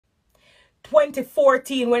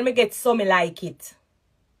2014 when me get something like it.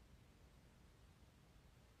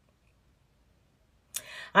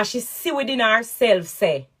 And she see within herself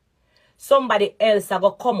say, somebody else are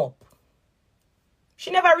going to come up. She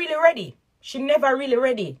never really ready. She never really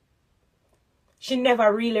ready. She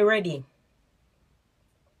never really ready.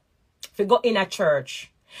 If you go in a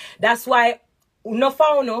church. That's why no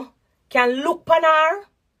found can look on her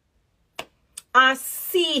and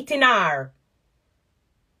see it in her.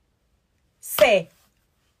 Say,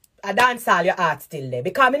 I dance all your heart still there.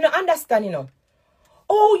 Because I don't understand, you know.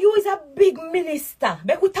 Oh, you is a big minister.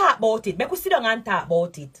 Make we talk about it. Make we sit down and talk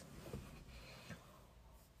about it.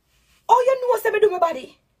 Oh, you know what I do my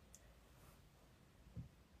body?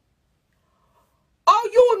 Oh,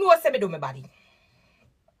 you know what I do my body?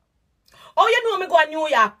 Oh, you know me go to New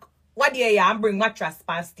York. What day and bring mattress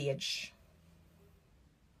on stage?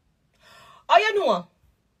 Oh, you know?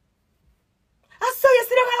 I saw you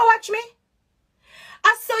sit down and watch me.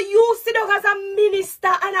 I saw you sit down as a minister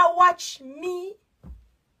and I watch me.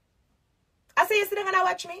 I say you sit down and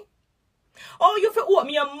watch me. Oh, you feel open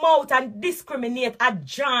your mouth and discriminate a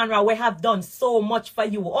genre we have done so much for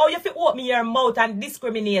you. Oh, you feel open your mouth and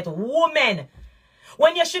discriminate women.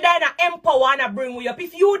 When you should have empower and bring you up.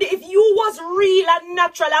 If you was real and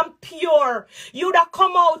natural and pure, you'd have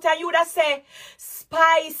come out and you'd have say,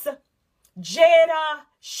 Spice, Jada,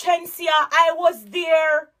 Shensia, I was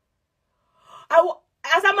there.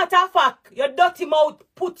 As a matter of fact, your dirty mouth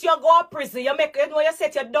put you go to prison. You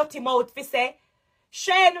set your dirty mouth for say,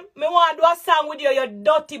 Shane, me want to do a song with you, you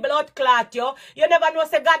dirty blood clot, you. You never know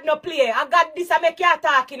say God no play. I got this, I make you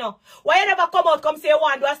attack, you know. Why you never come out, come say you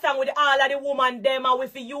want to do a song with all of the woman them and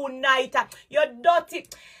with unite? You dirty.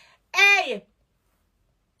 Hey,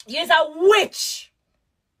 you is a witch.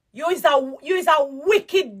 You is a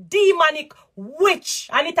wicked, demonic witch.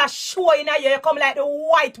 And it a show in you. You come like the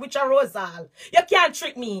white witch of Rosal. You can't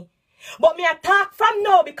trick me. But me attack from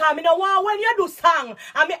now because me no want when you do song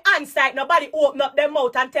and me answer it, nobody open up their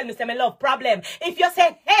mouth and tell me say me love problem. If you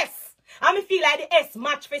say yes, I me feel like the S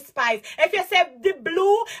match for Spice. If you say the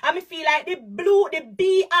blue, I me feel like the blue, the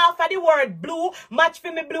B after the word blue match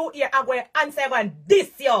for me blue ear. I'm going to answer and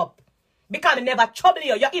diss you up. Because me never trouble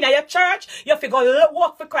you. You're in your church, you figure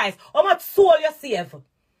work for Christ. How much soul you save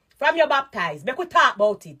from your baptized? Make we talk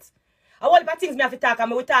about it. All the things me have to talk,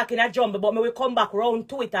 and we talk in a jumble, but me will come back round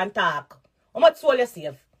to it and talk. How much soul you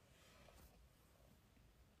save?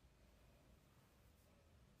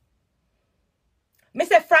 Me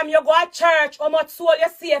say from you go to church, how much soul you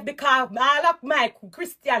save? Because all of my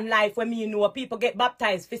Christian life, when me know people get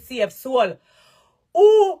baptized for save soul.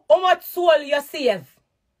 Ooh, how much soul you save?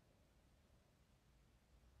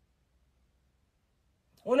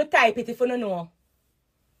 Wanna type it if you don't know.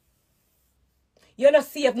 You no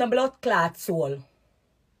save no blood clot soul.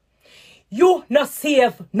 You no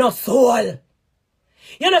save no soul.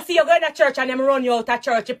 You know, see you go in a church and them run you out of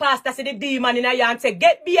church. The pastor see the demon in you and say,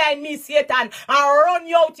 get behind me, Satan, and run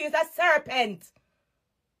you out. You is a serpent.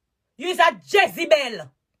 You is a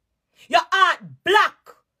Jezebel. Your heart black.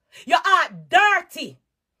 Your heart dirty.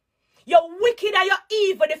 You're wicked and you're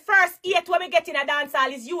evil. The first 8 when we get in a dance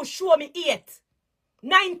hall is you show me 8.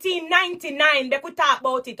 1999, they could talk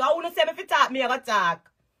about it. I want to say if you talk, me I go talk.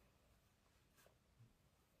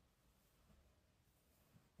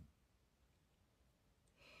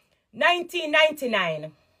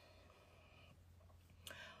 $19.99.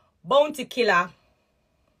 Bounty killer.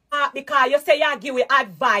 Because you say you give me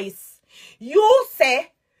advice. You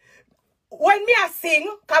say, when me a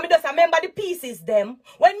sing, because me just remember the pieces them.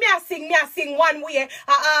 When me a sing one way.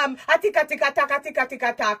 A tick a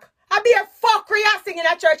tack. I be a fuckery I sing in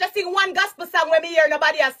a church. I sing one gospel song when me hear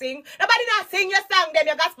nobody a sing. Nobody not sing your song them,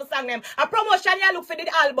 your gospel song them. A promotion you look for the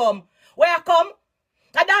album. Where you come?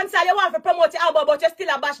 A dancer you want to promote the album, but you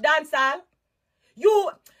still a bash dancer.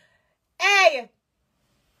 You, hey,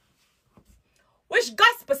 which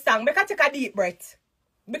gospel song? Make I take a deep breath.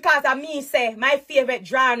 Because I me say, my favorite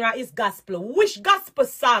genre is gospel. Which gospel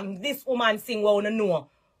song this woman sing we wanna know?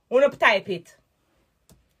 Wanna type it?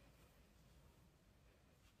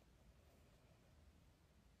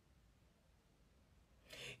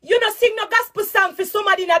 You know sing no gospel song for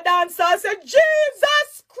somebody in a dancer. Say,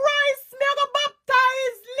 Jesus Christ, me go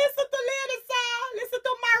baptize. Listen to Lady Song. Listen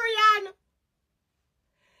to Marion.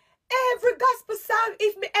 Every gospel song,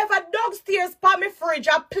 if me ever downstairs by my fridge,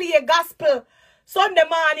 I play gospel Sunday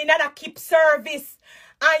morning and I keep service.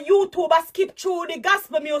 And YouTube, I skip through the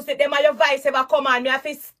gospel music. Then my voice ever come on. Me have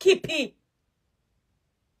to skip it.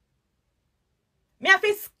 Me have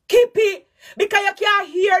to skip it. Because you can't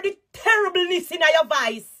hear the terribleness in your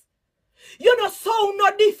voice. You no sound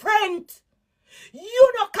no different.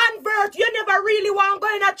 You no convert. You really want to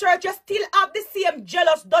go in a church, you still have the same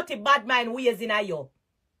jealous, dirty, bad mind ways in you.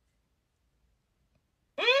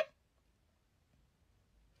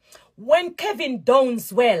 When Kevin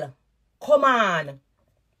Downswell, come on.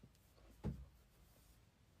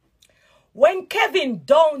 When Kevin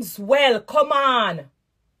Downswell, come on.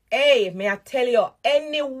 Hey, may I tell you,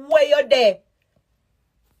 anywhere you're there,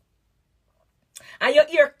 and you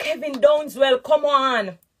hear Kevin Downswell, come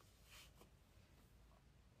on.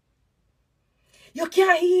 You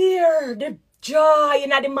can hear the joy in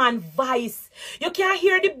the man's voice. You can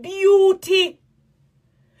hear the beauty.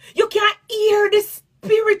 You can hear the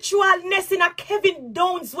spiritualness in a Kevin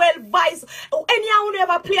Downswell voice. Anyone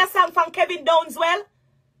ever play a song from Kevin Downswell?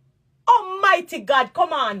 Almighty God,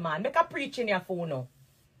 come on, man. Make a preach in your phone now.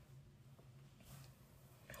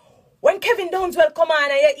 When Kevin Downswell come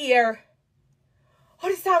on and you hear, how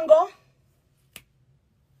the song go?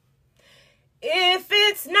 If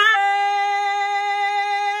it's not,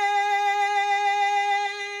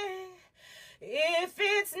 if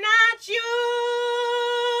it's not you,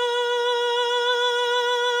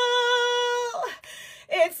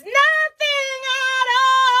 it's nothing at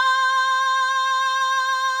all.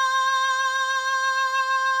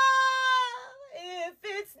 If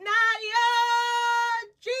it's not you,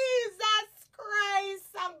 Jesus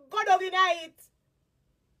Christ, I'm God of the night.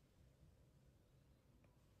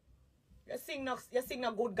 You sing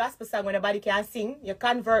no good gospel song when nobody can sing. You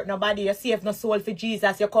convert nobody. You save no soul for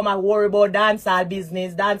Jesus. You come and worry about dancehall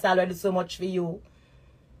business. Dancehall will do so much for you.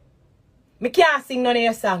 Me can't sing none of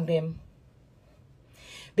your song them.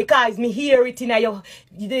 Because me hear it in your,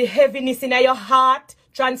 the heaviness in your heart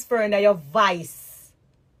transferring in your voice.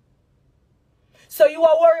 So you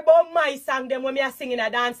are worried about my song them when me are singing a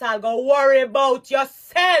dancehall. Go worry about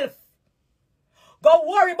yourself. Go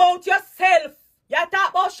worry about yourself. You talk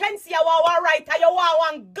about Shensi, you want one writer, you want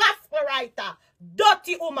one gospel writer.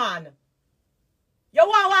 Dirty woman. You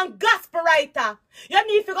want one gospel writer. You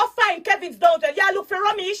need to go find Kevin's daughter. You look for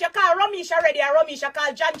Ramesh, you call Ramesh already, and Ramesh, you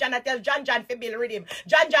call John, I tell John to build rhythm.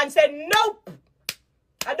 John said, nope.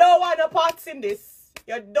 I don't want no parts in this.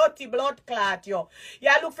 You dirty blood clot, you.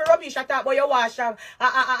 You look for Ramesh, I talk about you wash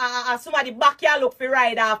somebody back, you look for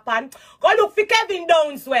ride off pan. Go look for Kevin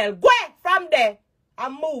Downswell. Go from there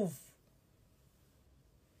and move.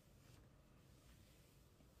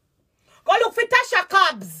 Go look for Tasha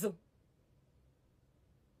Cobbs.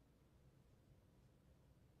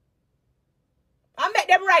 And make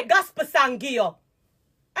them write gospel song give you.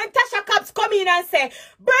 And Tasha Cobbs come in and say,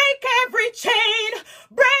 break every chain,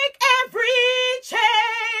 break every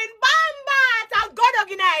chain. Bamba, and God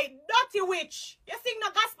organize, dirty witch. You sing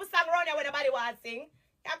no gospel song around here when nobody want to sing.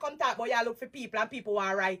 You come talk about you look for people and people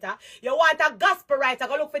want a writer. You want a gospel writer,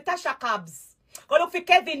 go look for Tasha Cobbs. Go look for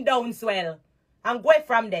Kevin Downswell. And go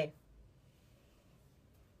from there.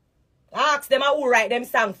 Ask them who write them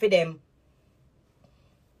song for them.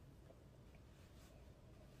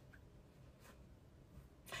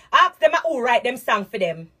 Ask them who write them song for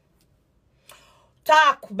them.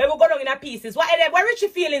 Talk. But we go down in a pieces. What Richie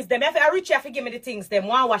feelings them? If Richie have to give me the things them.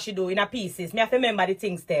 What she do in a pieces. Me have to remember the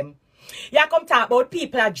things them. You come talk about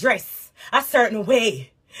people are dressed a certain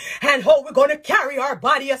way. And how we gonna carry our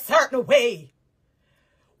body a certain way.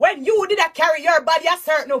 When you did carry your body a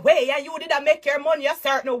certain way and you did make your money a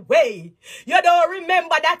certain way, you don't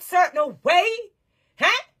remember that certain way?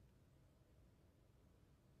 Huh?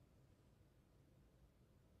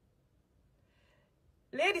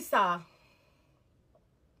 Ladies, sir,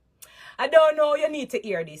 I don't know you need to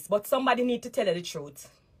hear this, but somebody need to tell you the truth.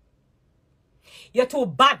 You're too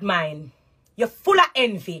bad mind. You're full of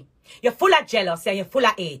envy. You're full of jealousy and you're full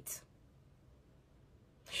of hate.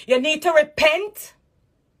 You need to repent.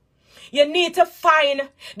 You need to find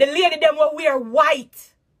the lady them will wear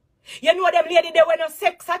white. You know them lady they wear no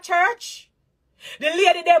sex at church? The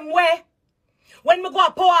lady them wear, when we go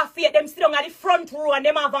a power faith, them sit down at the front row and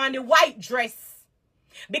them have on the white dress.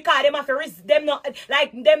 Because them have to risk them not,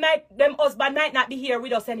 like them husband might not be here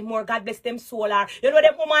with us anymore. God bless them soul. Or, you know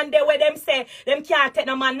them woman there where them say, them can't take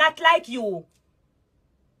no man not like you.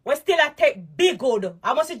 We still a take big good.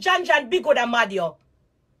 I must say John big good and mad you.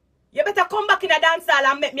 You better come back in a dance hall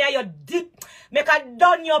and make me your dick. Make a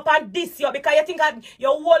done you up and diss you because you think you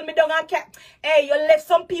hold me down and kept. Hey, you left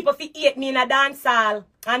some people to hate me in a dance hall.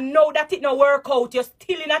 And now that it no work out, you're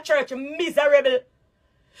still in a church miserable.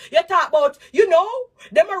 You talk about, you know,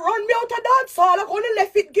 them a run me out of dance hall. I'm going to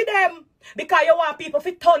left it give them. Because you want people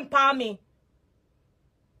to turn for me.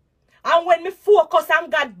 And when me focus and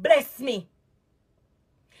God bless me,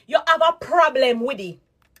 you have a problem with it.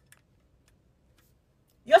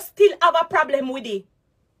 You still have a problem with it.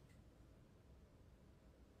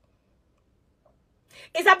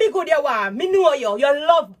 It's a big hood you want. Me know you. You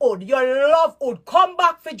love hood. You love hood. Come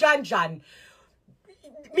back for John John.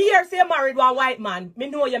 Me here say married one white man. Me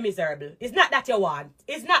know you're miserable. It's not that you want.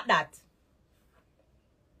 It's not that.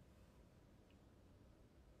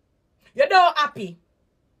 You don't happy.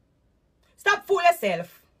 Stop fool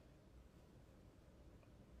yourself.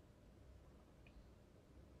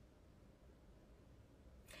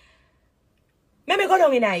 Let me go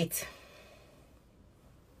down in it.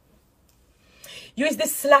 You is the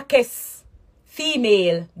slackest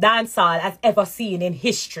female dancehall has ever seen in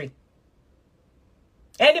history.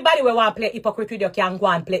 Anybody who want to play hypocrite with you can go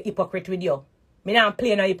and play hypocrite with you. Me not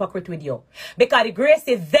play no hypocrite with you. Because the grace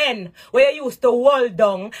is then where you used to hold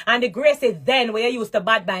down, and the grace is then where you used to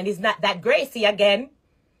bad mind is not that Gracie again.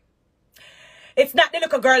 It's not the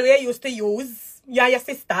little girl where you used to use. You and your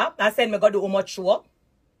sister. I said me go do how much show.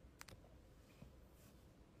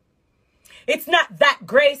 It's not that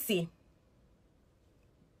Gracie.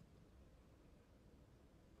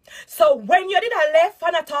 So when you did a left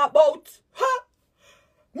and I talk about,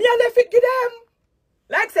 me a left it give them.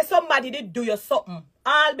 Like say somebody did do you something.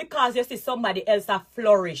 All because you see somebody else a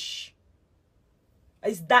flourish.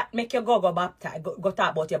 Is that make you go baptize, go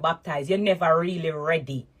talk about your baptize. You're never really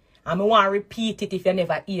ready. And I want to repeat it if you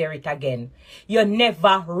never hear it again. You're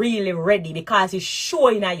never really ready because it's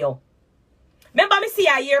showing at you. Remember me see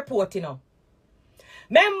you airport, you know.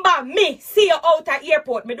 Remember me see you out at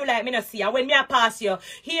airport. Me do like me not see you. And when me a pass you,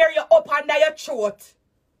 hear you up under your throat.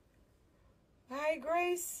 Hi,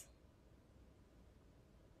 Grace.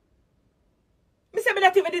 Me say me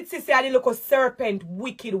not even did see the little serpent,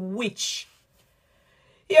 wicked witch.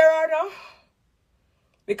 Hear her now?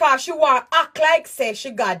 Because she want act like say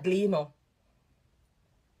she godly, you know.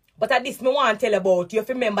 But at this me want to tell about you. If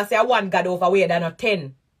you remember, say I one God over way than a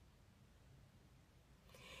 10.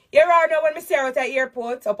 Hear her now when me see her at the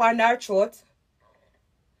airport, up on her throat.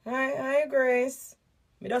 Hi, Grace.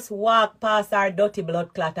 Me just walk past her dirty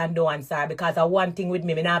blood clot and don't answer her because I one thing with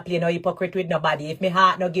me. Me not play no hypocrite with nobody. If me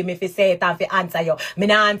heart no give me fi say it and fi answer you, me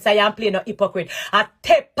not answer you and play no hypocrite. I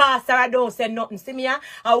take past her, I don't say nothing. See me,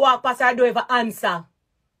 I walk past her, I don't even answer.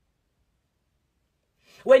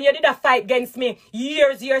 When you did a fight against me,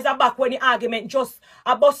 years back when the argument just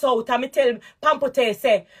a bust out and me tell Pampote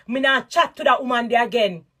say, me not chat to that woman there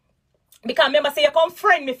again. Because remember say you come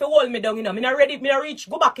friend me if you hold me down, you know. Me not ready, me not reach,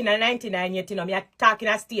 go back in the 99 yet, you know. Me are talking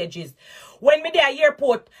at stages. When me there at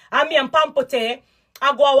airport, and me and Pampote,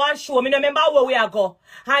 I go one show, me no remember where we are go.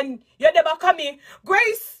 And you never come in,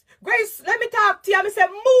 Grace, let me talk to you. And me say,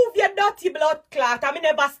 move your dirty blood clot. And me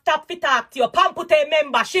never stop to talk to you. Pampote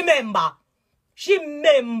member, she member.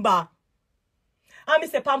 And me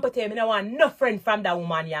say, Pampote, me no want no friend from that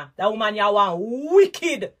woman, yeah. That woman, yeah, want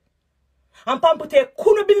wicked. And Pampote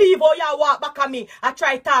couldn't believe how you walk back at me. I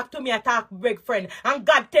try talk to me, I talk big friend. And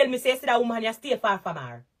God tell me, say, see that woman, you stay far from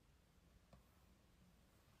her.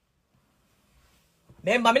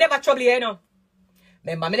 Remember, me never trouble you, you know.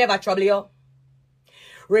 Remember, me never trouble you.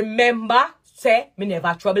 Remember, say, me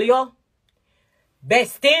never trouble you.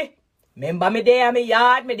 Bestie, remember me there, me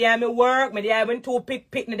yard, me there, me work, me there when two pick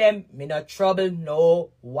them. Me not trouble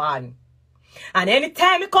no one. And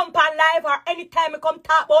anytime me come on live or anytime me come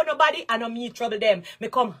talk about nobody, I know me trouble them. Me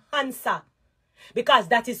come answer. Because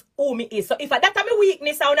that is who me is. So if that's my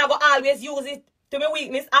weakness, I will always use it to my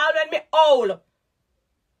weakness. All when me owl.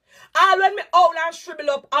 All when me owl and shrivel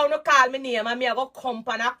up, I will call me name and me I go come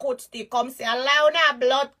and a coach stick come say, allow na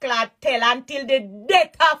blood clot tell until the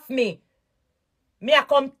death of me. Me I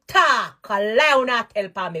come talk, allow na tell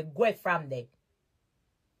pa me go from there.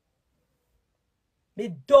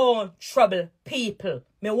 Me don't trouble people.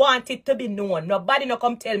 Me want it to be known. Nobody no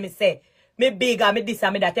come tell me say, me big and me this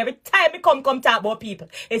and me that. Every time me come talk about people,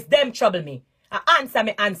 it's them trouble me. I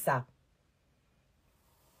answer.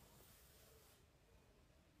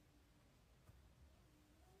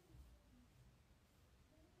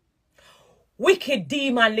 Wicked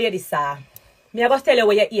demon lady, sir. Me I go tell you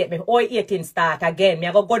where you eat me. All eating start again. Me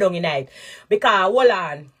I go down in night. Because, hold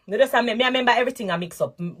on. Me just me remember everything I mix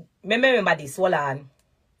up. Me remember this. Hold on.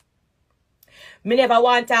 Me never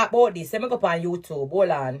want to talk about this. Let me go up on YouTube. Hold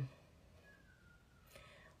on.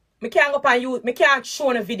 Me can't go up on YouTube. Me can't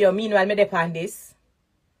show a video meanwhile me dep on this.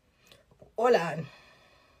 Hold on.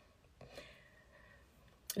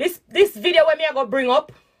 This video when me I go bring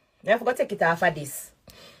up. I forgot to take it off of this.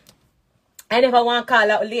 I never want to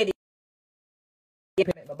call out a lady.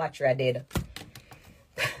 My battery dead.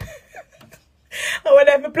 I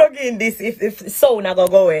wonder if I plug in this if the sound I go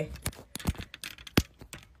away.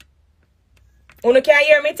 You can't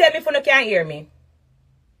hear me? Tell me if you can't hear me.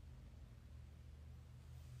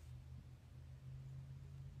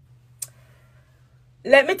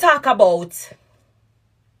 Let me talk about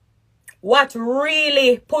what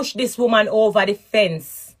really pushed this woman over the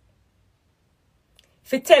fence.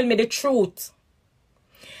 If you tell me the truth.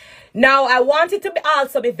 Now, I want it to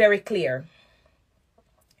also be very clear.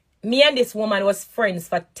 Me and this woman was friends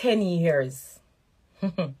for 10 years.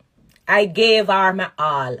 I gave her my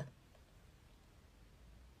all.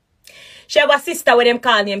 She have a sister with them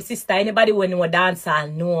call name sister. Anybody who know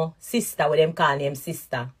dancehall know sister with them call name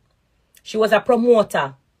sister. She was a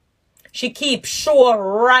promoter. She keep show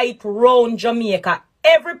right round Jamaica.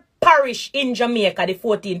 Every parish in Jamaica, the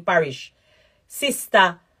 14 parish.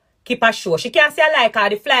 Sister keep a show. She can't say I like her.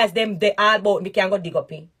 The flyers, them, they all about me can go dig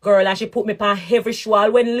up in. Girl, and she put me on every show.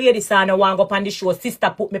 All when ladies are no want go on the show,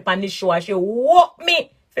 sister put me on the show and she walk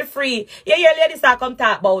me for free. Yeah, ladies are come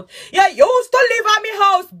talk about. You used to live at me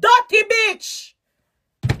house, dirty bitch.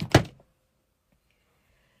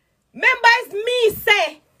 Remember it's me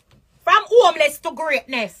say, from homeless to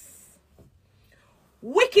greatness.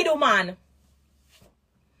 Wicked woman.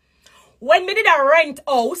 When me did a rent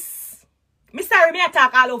house, me sorry me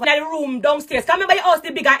attack all over the room downstairs. Come remember your house the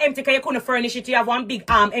big and empty because you couldn't furnish it. You have one big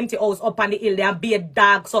empty house up on the hill there and be a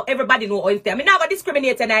dog. So everybody know how it's there. Me never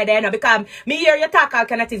discriminate neither, you know, because me hear you talk all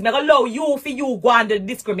kind of things. Me allow you for you go on the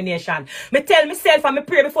discrimination. Me tell myself and me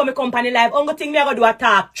pray before me come on the live. Only thing me I go do a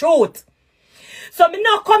talk truth. So me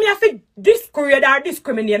not come here for discriminate or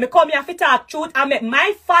discriminate. Me come here for talk truth and make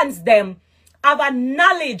my fans them have a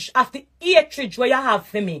knowledge of the hatred where you have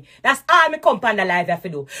for me. That's all me come on the live have to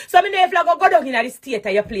do. So me never go down in the state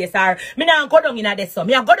of your place or me not go down in this. So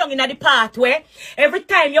me go down in the part where every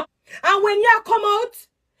time you and when you come out,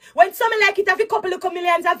 when something like it have a couple of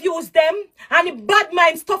millions of views them and the bad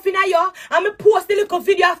mind stuff in you and me post the little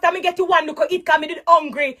video after me get to one look eat cause me did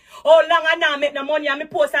hungry. Oh long and now make no money and me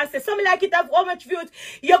post and say something like it have how much views.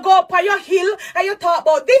 You go up on your hill and you talk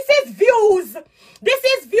about this is views. This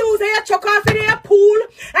is views and you chuck off in your pool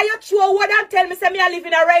and you throw one and tell me say me I live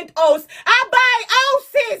in a rent house. I buy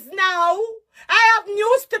houses now. I have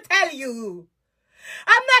news to tell you.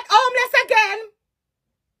 I'm not homeless again.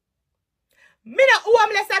 Me not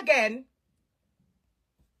homeless again.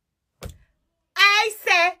 I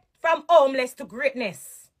say from homeless to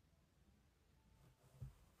greatness.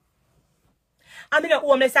 I'm not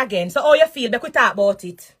homeless again. So how you feel? We could talk about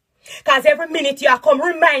it. Because every minute you come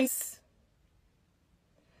reminds.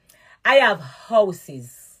 I have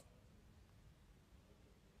houses.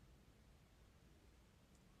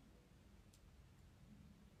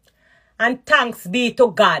 And thanks be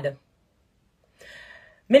to God.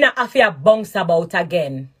 Me not have to bounce about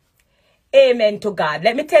again. Amen to God.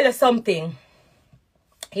 Let me tell you something.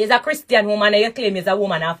 He's a Christian woman and you claim he's a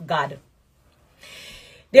woman of God.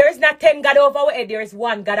 There is not 10 God over our head. There is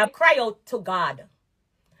one God. I cry out to God.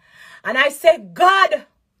 And I say, God,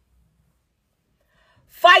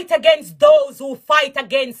 fight against those who fight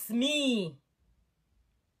against me.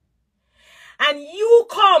 And you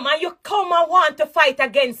come and want to fight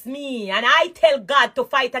against me. And I tell God to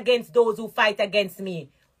fight against those who fight against me.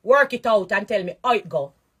 Work it out and tell me how it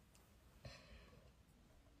go.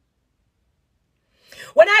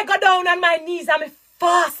 When I go down on my knees and I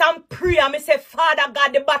fast and pray and I say, Father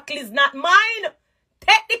God, the battle is not mine.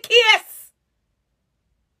 Take the case.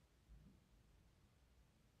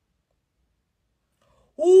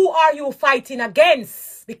 Who are you fighting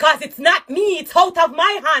against? Because it's not me. It's out of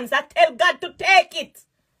my hands. I tell God to take it.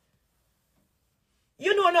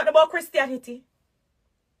 You know nothing about Christianity.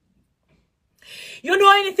 You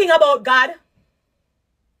know anything about God?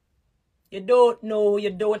 You don't know,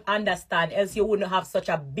 you don't understand, else you wouldn't have such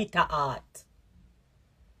a bitter heart.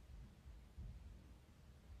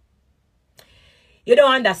 You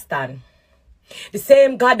don't understand. The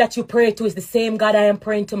same God that you pray to is the same God I am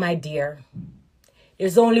praying to, my dear.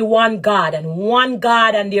 There's only one God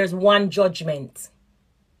and there's one judgment.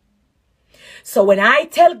 So when I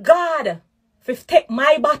tell God to take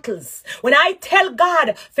my battles, when I tell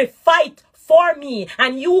God to fight for me,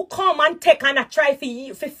 and you come and take and I try for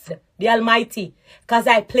you, for the Almighty, because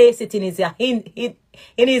I place it in his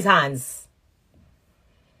hands.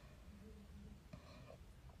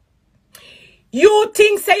 You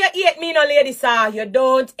think say you hate me, no lady, sir. You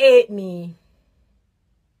don't hate me.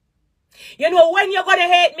 You know when you're gonna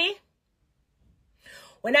hate me?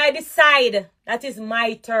 When I decide that is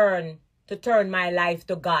my turn to turn my life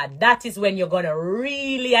to God. That is when you're gonna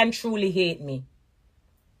really and truly hate me.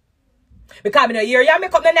 Because me no hear you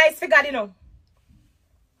make up no nice for God, you know.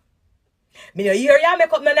 Me no hear you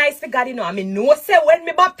make up no nice for God, you know. I mean, no say when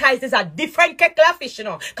me baptized is a different kettle of fish, you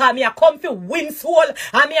know. Because me a come for win soul,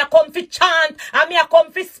 and me a come for chant, and me a come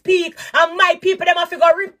for speak, and my people them have to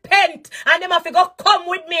go repent, and them have to go come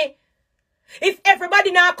with me. If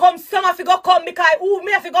everybody now come, some have to go come because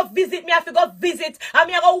me have to go visit, me have to go visit, and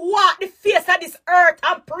me have to walk the face of this earth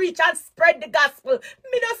and preach and spread the gospel.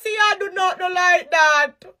 Me not see I do not know like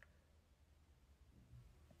that.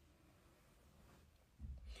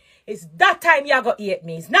 It's that time you go hate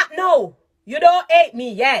me. It's not now. You don't hate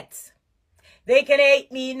me yet. They can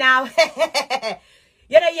hate me now.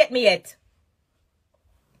 You don't hate me yet.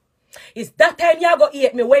 It's that time you go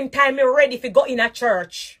hate me when time you ready to go in a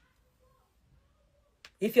church.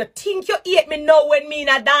 If you think you hate me now when me in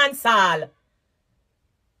a dance hall,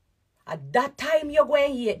 at that time you're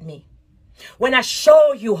going to hate me. When I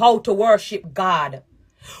show you how to worship God.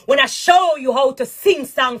 When I show you how to sing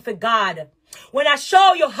song for God. When I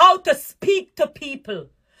show you how to speak to people.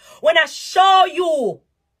 When I show you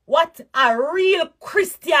what a real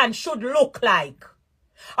Christian should look like.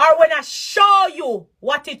 Or when I show you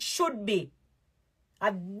what it should be.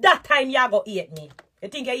 At that time you're going to hate me. You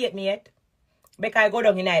think you hate me yet? Because I go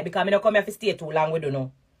down tonight because I don't come here to stay too long. We don't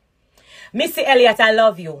know. Missy Elliott, I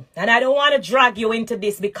love you. And I don't want to drag you into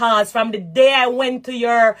this because from the day I went to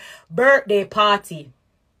your birthday party,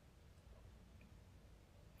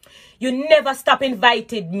 you never stop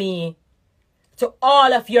invited me to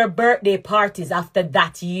all of your birthday parties after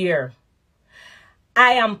that year.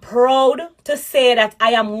 I am proud to say that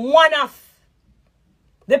I am one of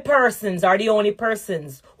the persons or the only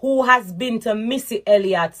persons who has been to Missy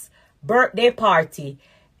Elliott's birthday party.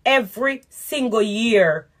 Every single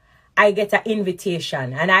year I get an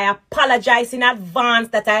invitation, and I apologize in advance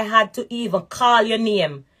that I had to even call your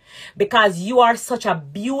name because you are such a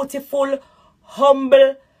beautiful,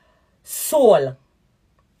 humble soul.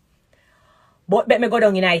 But let me go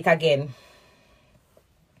down in it again.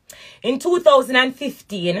 In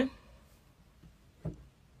 2015,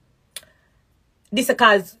 this is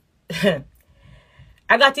because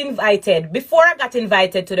I got invited. Before I got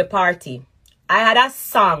invited to the party, I had a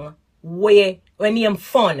song when named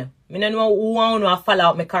Fun. I don't know who want to follow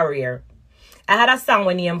out my career. I had a song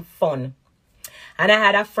when named Fun. And I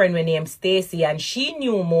had a friend named Stacy, and she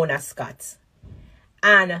knew Mona Scott.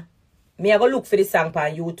 And me I go look for the song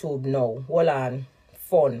on YouTube now. Hold on.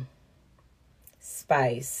 Fun.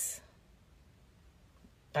 Spice.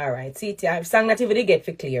 Alright, see it. Song that even they get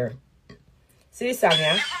for clear. See this song,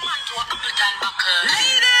 yeah?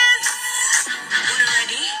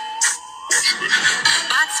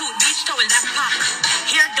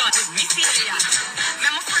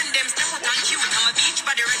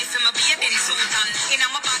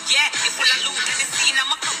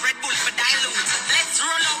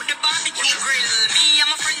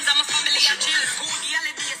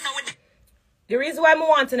 The reason why I'm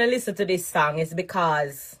wanting to listen to this song is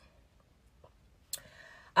because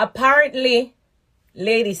apparently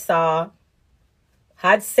Lady Saw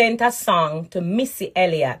had sent a song to Missy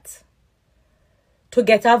Elliott to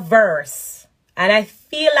get a verse. And I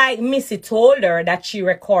feel like Missy told her that she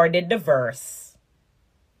recorded the verse.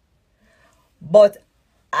 But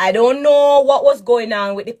I don't know what was going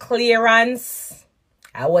on with the clearance.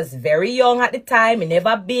 I was very young at the time. Me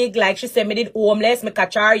never big. Like she said, me did homeless. Me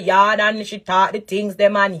catch her yard and she taught the things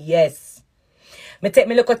them, and yes. Me take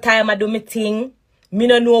me little time I do me thing. Me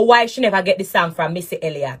no know why she never get the song from Missy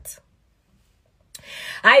Elliott.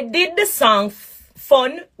 I did the song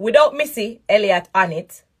Fun without Missy Elliott on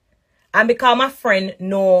it. And because my friend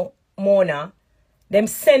know Mona, them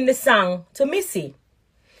send the song to Missy.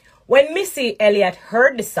 When Missy Elliott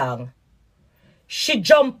heard the song, she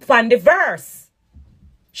jumped on the verse.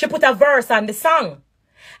 She put a verse on the song.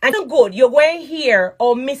 And so good, you're going to hear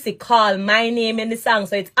how Missy call my name in the song.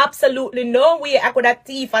 So it's absolutely no way I could have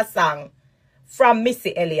thief a song from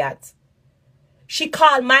Missy Elliott. She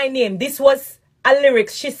called my name. This was a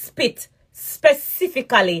lyrics she spit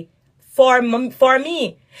specifically for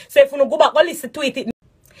me. So if you go back and listen to it.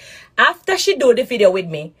 After she do the video with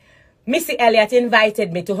me, Missy Elliott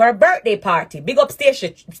invited me to her birthday party. Big up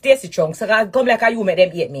Stacey Chung. So I come like you make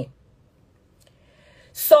them hate me.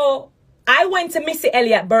 So I went to Missy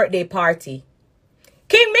Elliott birthday party.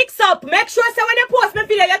 King Mix Up, make sure say when you post me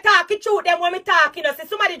video, you talk it through them when me talking. You know, say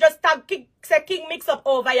somebody just tag say King Mix Up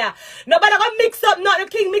over here. Nobody gonna mix up, not the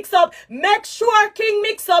King Mix Up. Make sure King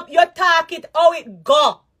Mix Up, you talk it how it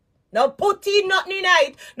go. No put in nothing in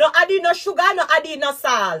it. No add in no sugar, no add in no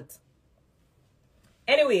salt.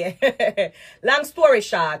 Anyway, long story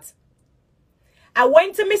short, I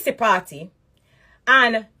went to Missy party.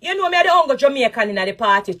 And you know me the Uncle Jamaican in the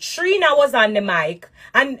party. Trina was on the mic.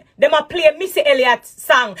 And them a play Missy Elliott's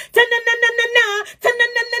song.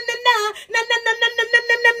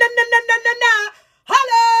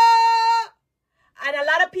 Hello! And a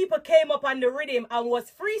lot of people came up on the rhythm and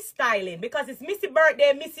was freestyling because it's Missy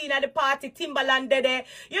birthday, Missy at the party, Timbaland there.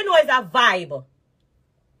 You know, it's a vibe.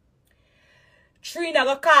 Trina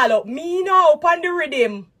go call up me now up on the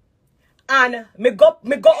rhythm. And me go up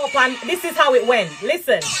and this is how it went.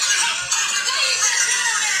 Listen.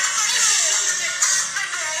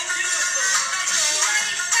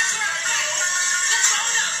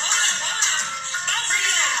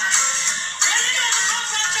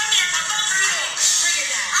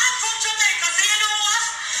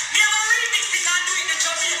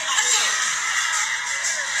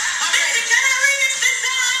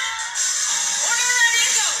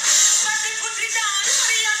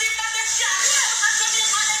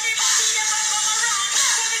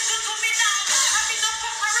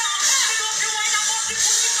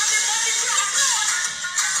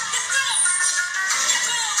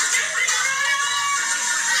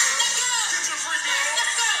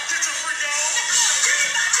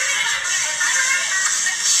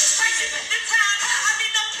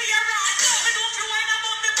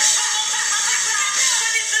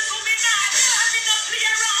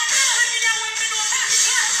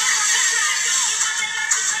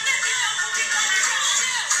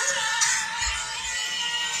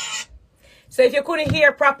 So if you couldn't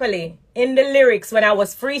hear properly in the lyrics when I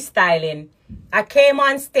was freestyling, I came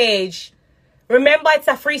on stage. Remember, it's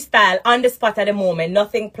a freestyle on the spot at the moment,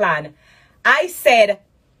 nothing planned. I said,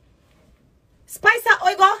 Spicer,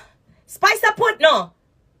 oigo, Spicer put it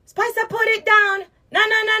down. No,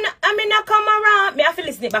 I mean, not come around. Me have to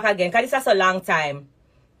listen it back again, because this is a long time.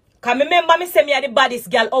 Because remember me say me are the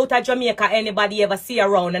baddest girl out of Jamaica anybody ever see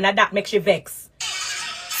around, and that makes you vex.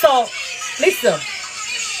 So, listen.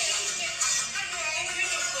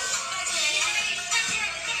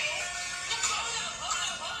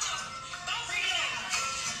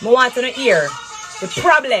 I want to hear the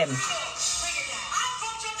problem.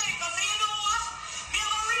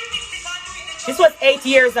 This was 8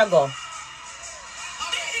 years ago.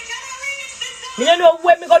 I don't know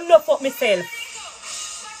when I got enough of myself.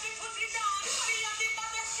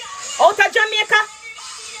 Out of Jamaica.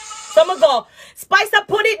 So I go, Spicer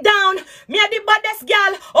put it down. Me are the baddest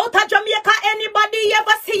girl. Out of Jamaica, anybody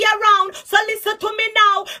ever see around. So listen to me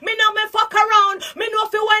now. Me know me fuck around. Me know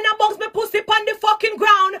if you wanna box me pussy on the fucking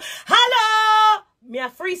ground. Hello! Me a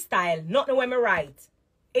freestyle, not the way me write.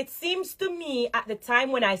 It seems to me at the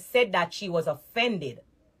time when I said that she was offended.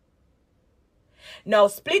 Now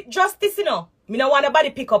split justice, you know. Me no want nobody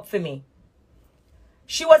pick up for me.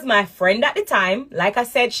 She was my friend at the time. Like I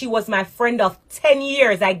said, she was my friend of 10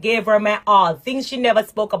 years. I gave her my all. Things she never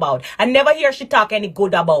spoke about. I never hear she talk any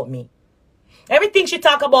good about me. Everything she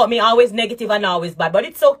talk about me always negative and always bad. But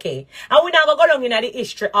it's okay. And we're not going to go down in the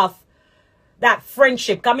history of that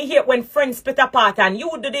friendship. Come here when friends split apart and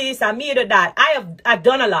you do this and me do that. I've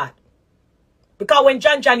done a lot. Because when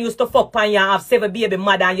John used to fuck pan you and have 7 baby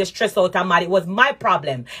mother and you stress out and mad, it was my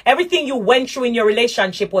problem. Everything you went through in your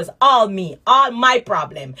relationship was all me. All my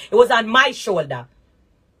problem. It was on my shoulder.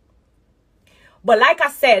 But like I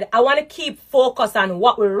said, I want to keep focus on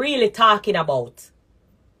what we're really talking about.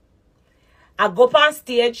 I go up on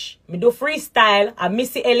stage, me do freestyle at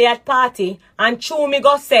Missy Elliott party, and true me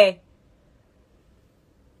go say,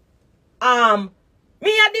 me are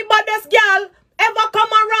the baddest girl ever come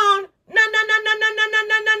around. No.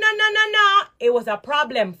 It was a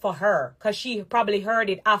problem for her, because she probably heard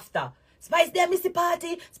it after. Spice there, Missy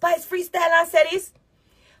party, Spice freestyle and said this.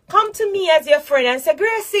 Come to me as your friend and say,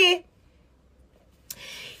 Gracie,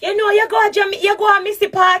 you know, you go a Missy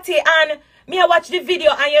party and me I watch the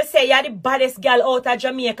video and you say you're the baddest girl out of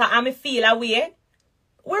Jamaica and me feel away.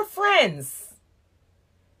 We're friends.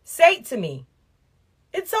 Say it to me.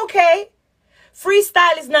 It's okay.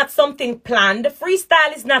 Freestyle is not something planned.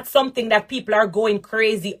 Freestyle is not something that people are going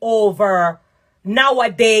crazy over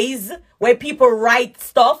nowadays, where people write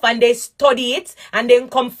stuff and they study it and then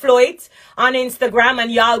come flow it on Instagram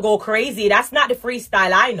and y'all go crazy. That's not the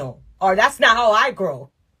freestyle I know, or that's not how I grow.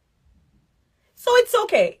 So it's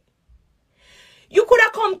okay. You could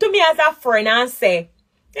have come to me as a friend and say,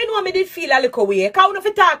 you know, me did feel a little way. Because if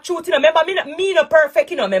you talk truth, you know, remember, me no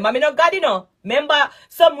perfect, you know, remember, me no God, you know. Remember,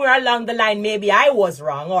 somewhere along the line, maybe I was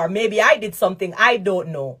wrong, or maybe I did something I don't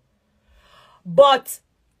know. But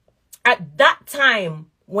at that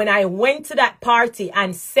time, when I went to that party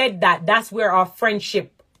and said that, that's where our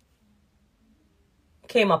friendship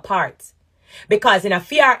came apart. Because in a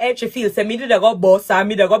fear edge, she feels, say, me did I go boss, or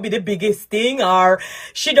me did I go be the biggest thing, or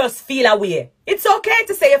she just feel away. It's okay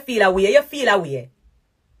to say you feel away, you feel away.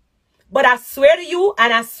 But I swear to you,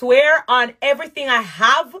 and I swear on everything I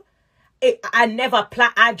have, I never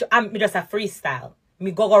plan. I'm just a freestyle.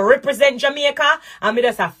 Me go represent Jamaica and me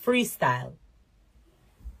just a freestyle.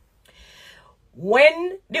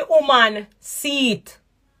 When the woman see it,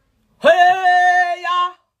 hey,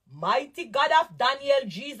 mighty God of Daniel,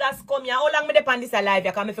 Jesus come here. How long me depend this alive?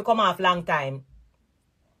 You come if you come off long time.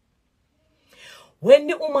 When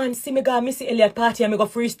the woman see me go Missy Elliott party and me go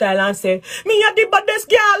freestyle and say, me are the baddest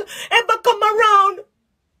girl ever come around.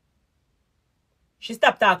 She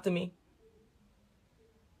stopped talking to me.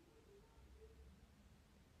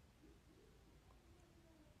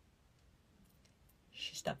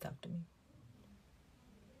 She stopped talking to me.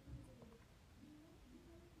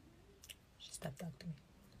 She stopped talking to me.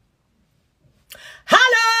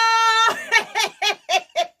 Hello!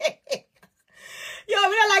 Yo,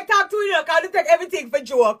 we don't like talk to you because you take everything for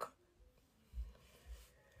joke.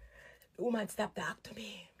 The woman stop talk to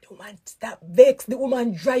me. The woman stop vex. The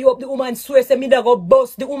woman dry up. The woman swear say me da go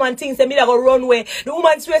bust. The woman thinks say me da go run away. The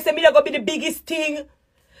woman swear say me da go be the biggest thing.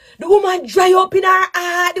 The woman dry up in her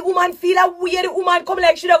heart. The woman feel a weird. The woman come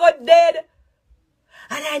like she da go dead.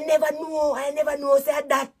 And I never know say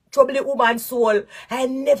that trouble the woman's soul. I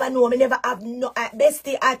never know. I never have no.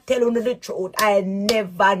 Bestie, I tell you the truth. I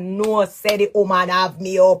never know say the woman have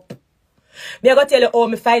me up. Me I go tell you how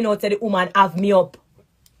me find out say the woman have me up.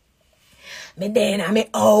 Me then I'm in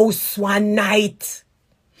house one night.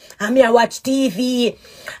 And me I watch TV.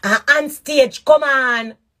 And on stage, come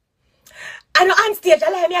on. And on stage,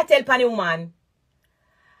 I me I tell pani woman.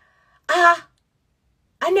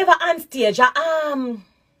 I never on stage.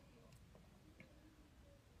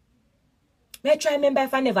 Me try remember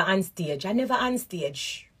if I never on stage. I never on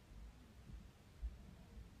stage.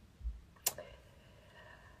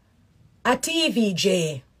 A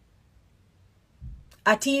TVJ.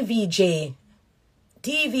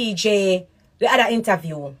 TVJ, the other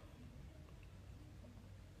interview.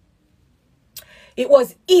 It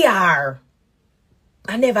was ER.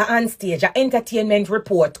 I never on stage. A entertainment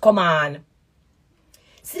report. Come on.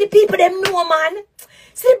 See the people them know, man.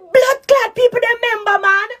 See the blood clad people them member,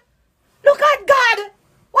 man. Look at God.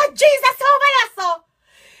 What Jesus over here, so?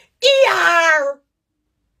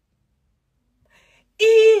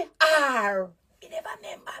 ER. Me never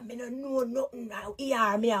remember. Me no know nothing now.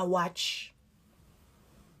 ER me I watch.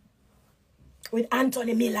 With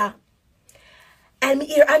Anthony Miller. And me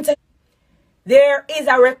hear Anthony. There is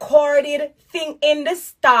a recorded thing in the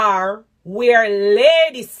Star where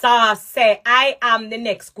Lady Saw say, I am the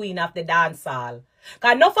next queen of the dancehall.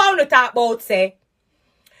 Because no found to talk about say,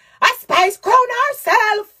 a Spice crown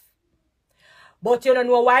herself. But you don't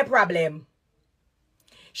know why problem.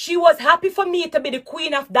 She was happy for me to be the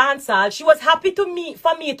queen of dancehall. She was happy for me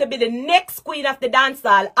to be the next queen of the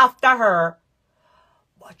dancehall after her.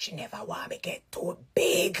 But she never want me get too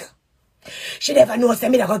big. She never knows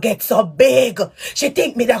me that go get so big. She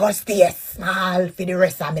think me that go stay small for the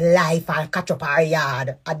rest of my life. I'll catch up her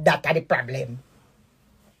yard. And that's the problem.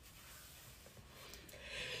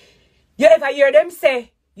 You ever hear them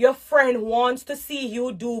say, your friend wants to see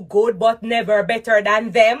you do good but never better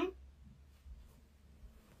than them?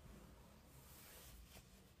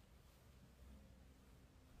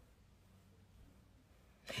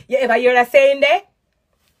 You ever hear that saying there?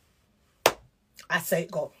 I say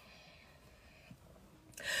it go.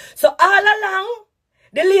 So all along,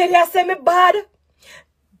 the lady I say me bad.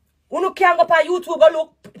 You can't go on YouTube go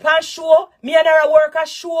look pan show. Me and her work a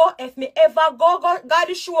show. If me ever go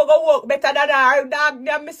the show go work better than her, dog,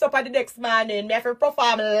 me miss up at the next morning. Me have to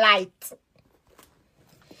perform light.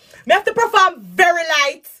 Me have to perform very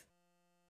light.